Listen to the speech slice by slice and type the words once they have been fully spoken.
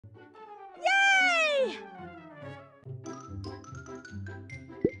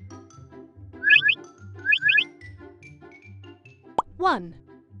1,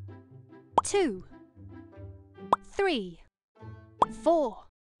 2, 3, 4,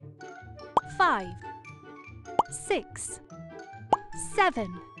 5, 6,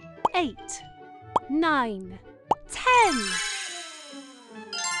 7, 8, 9, 10.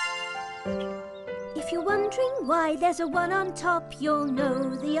 If you're wondering why there's a 1 on top, you'll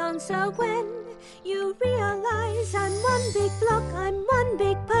know the answer when you realise I'm one big block, I'm one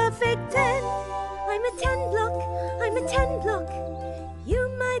big perfect 10. I'm a 10 block, I'm a 10 block. You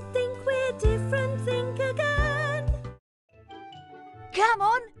might think we're different, think again. Come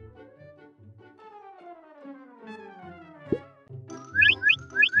on!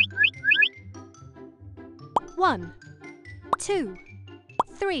 One, 2,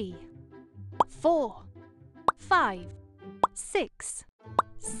 3, 4, 5, 6,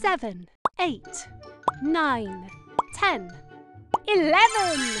 7, 8, 9, 10, 11.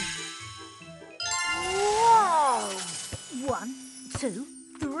 Whoa! 1, 2,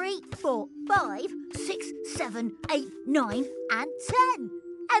 3, 4, 5, 6, 7, 8, 9, and 10.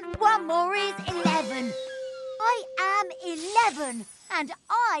 And one more is 11. I am 11, and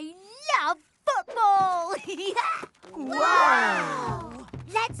I love football. Wow!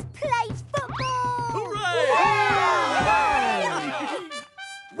 Let's play football! Hooray! Hooray!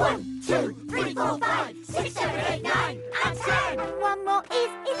 1, 2, 3, 4, 5, 6, 7, 8, 9, and 10. One more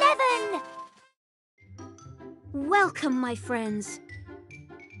is 11. Welcome, my friends.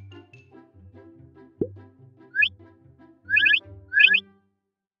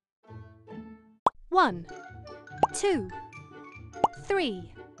 One, 2,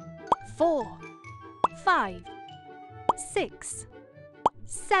 3, 4, 5, 6,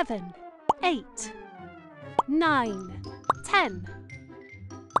 7, 8, 9, 10,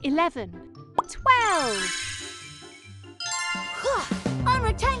 11, 12. I'm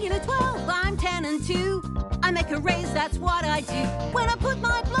rectangular 12, I'm 10 and 2. I make arrays, that's what I do. When I put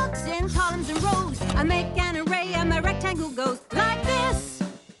my blocks in columns and rows, I make an array and my rectangle goes like this.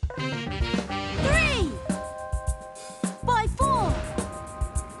 3 by 4.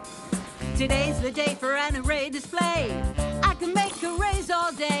 Today's the day for an array display. I can make arrays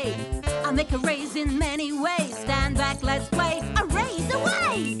all day. I make arrays in many ways. Stand back, let's play. Arrays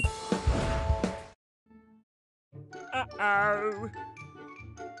away! Uh-oh.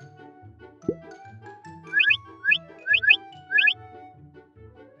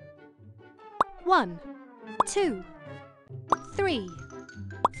 One, 2, 3,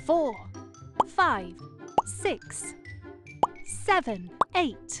 4, 5, 6, 7,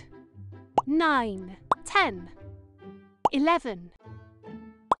 8, 9, 10, 11,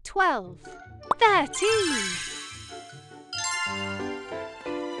 12, 13.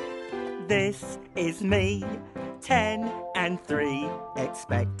 This is me, 10 and 3,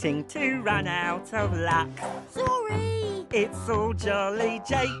 expecting to run out of luck. Sorry. It's all jolly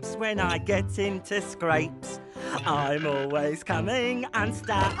japes when I get into scrapes. I'm always coming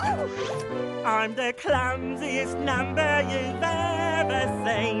unstuck. I'm the clumsiest number you've ever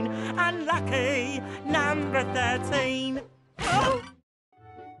seen. Unlucky number 13. Oh!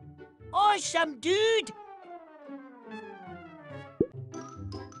 Awesome, dude!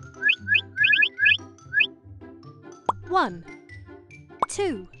 One,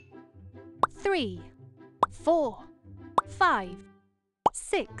 2, 3, 4, 5,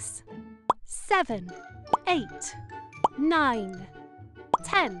 6, 7, 8, 9,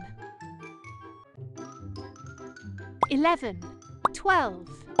 10, 11, 12,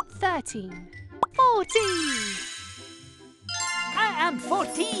 13, 14. I am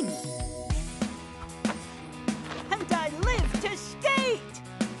 14! And I live to skate!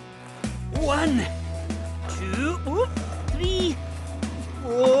 1, 2, 3,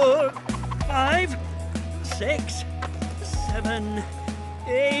 4, 5, 6, 7,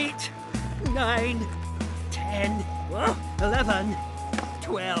 8, 9, 10, 11,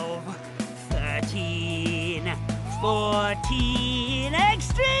 12, 13, 14,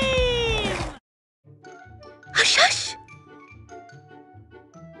 extreme! Hush, hush!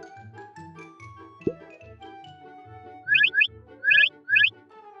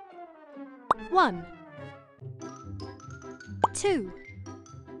 One, 2,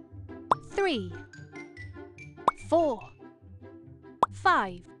 3, 4,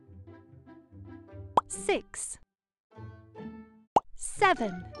 5, 6,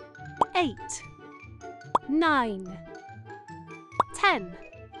 7, 8, 9, 10,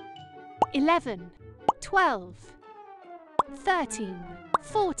 11, 12, 13,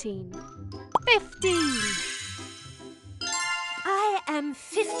 14, 15. I am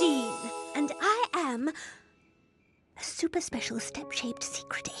 15, and I am a super special step-shaped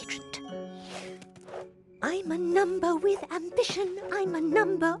secret agent. I'm a number with ambition. I'm a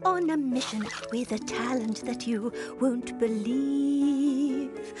number on a mission with a talent that you won't believe.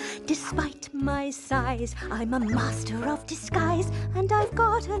 Despite my size, I'm a master of disguise, and I've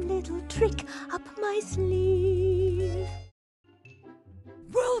got a little trick up my sleeve.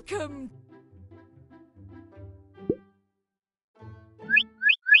 Welcome!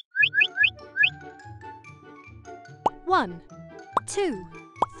 One, 2,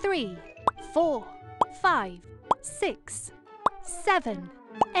 3, 4, 5, 6, 7,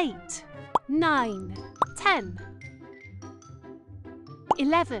 8, 9, 10,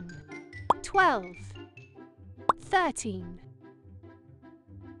 11, 12, 13,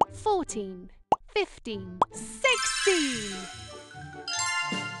 14, 15, 16.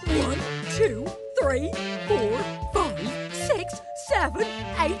 1, 2, 3, 4, 5, 6, 7,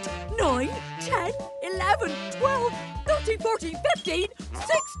 8, 9, 10, 11, 12, 13, 14, 15,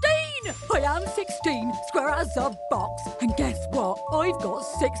 16! I am 16, square as a box. And guess what? I've got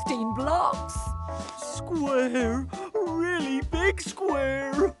 16 blocks. Square. Really big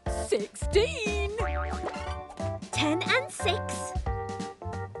square. 16! 10 and 6.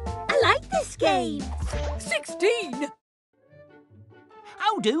 I like this game. 16!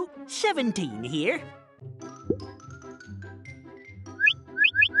 How do 17 here?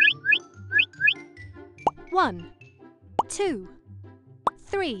 One, 2,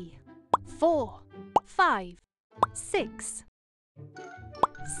 3, 4, 5, 6,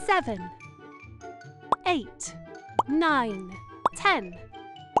 7, 8, 9, 10,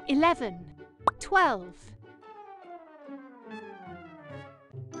 11, 12,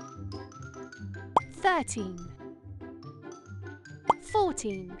 13,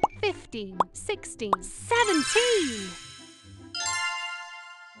 14, 15, 16, 17.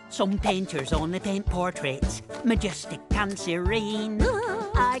 Some painters only paint portraits, majestic and serene.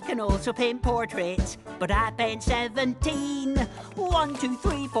 I can also paint portraits, but I paint 17. 1, 2,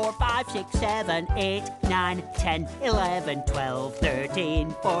 3, 4, 5, 6, 7, 8, 9, 10, 11, 12,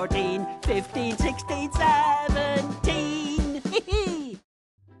 13, 14, 15, 16, 17. Hee-hee.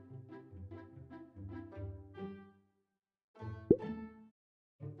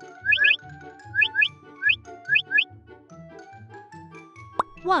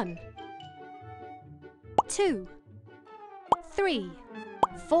 One, 2, 3,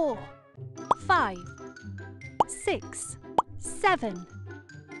 4, 5, 6, 7,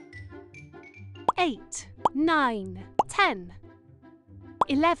 8, 9, 10,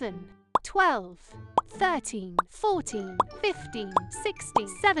 11, 12, 13, 14, 15, 16,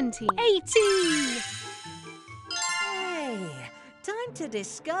 17, 18. Hey, time to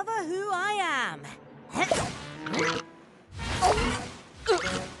discover who I am.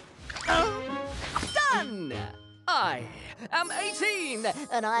 Done! I am 18,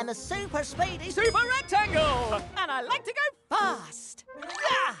 And I'm a super speedy super rectangle, and I like to go fast.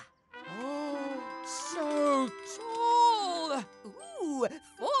 Ah! Oh, so tall. Ooh,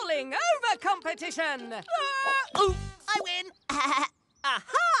 falling over competition. Ah! Ooh, I win! Aha!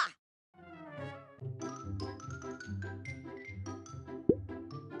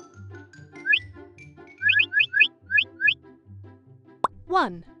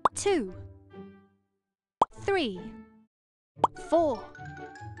 One, 2, 3, 4,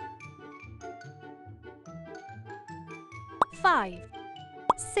 5,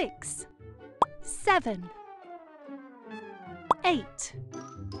 6, 7, 8,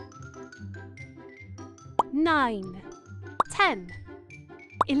 9, 10,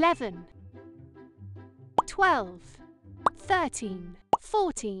 11, 12, 13,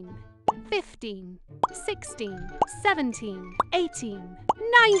 14, 15, 16, 17, 18,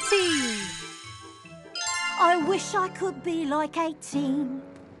 19. I wish I could be like 18.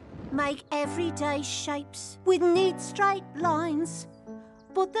 Make everyday shapes with neat straight lines.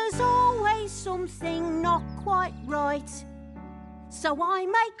 But there's always something not quite right. So I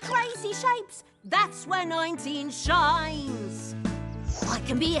make crazy shapes, that's where 19 shines. I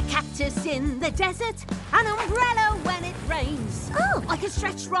can be a cactus in the desert, an umbrella when it rains. Oh, I can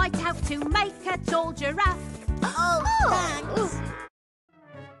stretch right out to make a tall giraffe. Oh, thanks.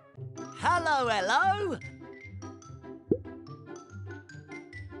 Hello, hello.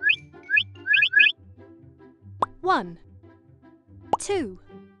 One, 2,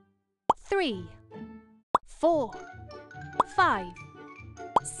 3, 4, 5,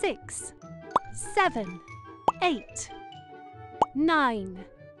 6, 7, 8, 9,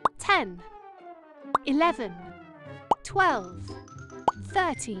 10, 11, 12,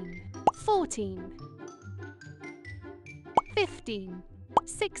 13, 14, 15,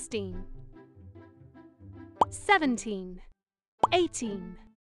 16, 17, 18,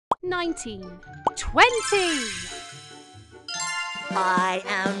 19, 20. I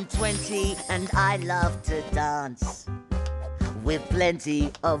am 20 and I love to dance, with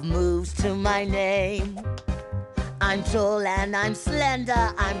plenty of moves to my name. I'm tall and I'm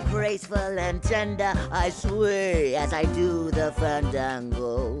slender, I'm graceful and tender, I sway as I do the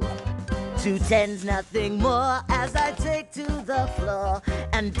fandango. 2 10's nothing more as I take to the floor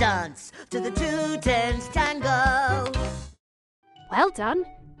and dance to the 2 10's tango. Well done.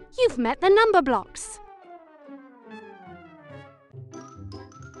 You've met the number blocks.